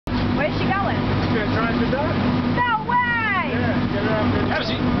Where's she going? She's going to drive the duck. No way! Yeah, get her up there. Have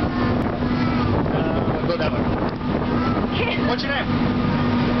a seat. Go that way. What's your name?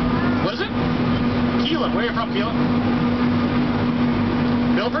 What is it? Keelyn. Where are you from, Keelyn?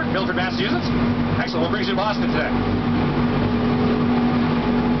 Milford? Milford, Massachusetts? Excellent. What brings you to Boston today?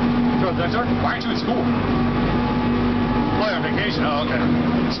 Throw the duck door? Why aren't you in school? Oh, you're on vacation. Oh, okay.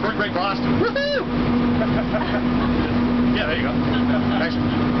 Spring break Boston. Woohoo! Yeah, there you go. Excellent.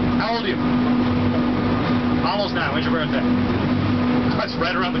 How old are you? Almost 9. When's your birthday? That's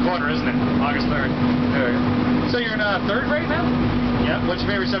right around the corner, isn't it? August 3rd. There you go. So you're in 3rd grade now? Yeah. What's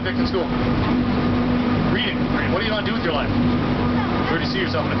your favorite subject in school? Reading. What do you want to do with your life? Where do you see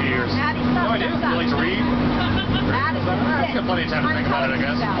yourself in a few years? No idea. You like to read? You got plenty of time to think about it, I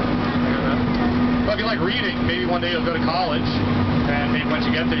guess. Well, if you like reading, maybe one day you'll go to college, and maybe once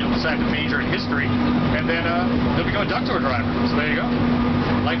you get there, you'll decide to major in history, and then you'll become a duck tour driver. So there you go.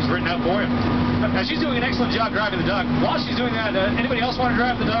 Life is written out for you. Now, she's doing an excellent job driving the duck. While she's doing that, anybody else want to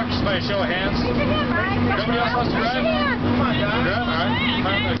drive the duck? Just by a show of hands. Nobody else wants to drive? Come on, Doc. Yeah, all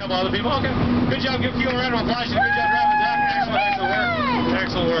right. A couple other people. Okay. Good job. Give Keelyn a round of applause. She did a good job driving the duck.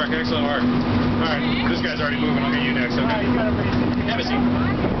 Excellent work. Excellent work. All right. This guy's already moving. I'll get you next. Okay.